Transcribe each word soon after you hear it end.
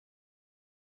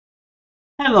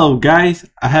Hello guys,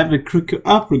 I have a quick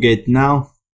upgrade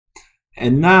now,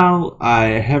 and now I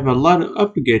have a lot of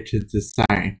upgrade to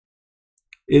design.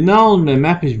 You know the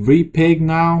map is really big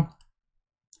now,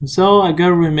 so I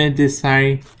gotta remake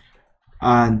design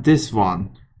on this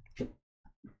one.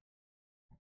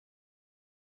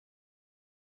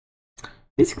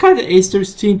 It's kind of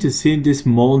interesting to see this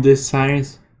mold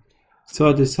designs,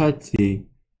 so I decided to,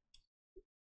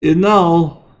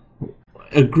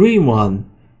 a green one.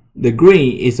 The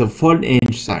green is a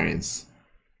 4-inch sirens.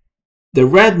 The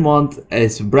red one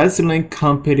is Brazilian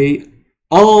company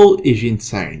all Asian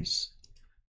sirens.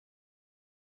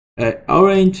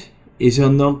 Orange is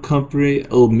unknown company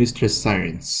of Mr.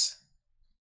 Sirens.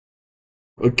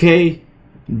 Okay,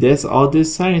 that's all the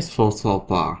science for so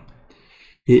far.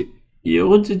 You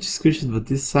want the description about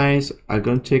this science? I'm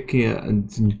gonna check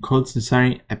the code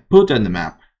design and put on the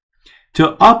map.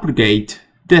 To upgrade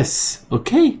this,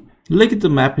 okay? Look at the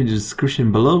map in the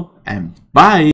description below and bye!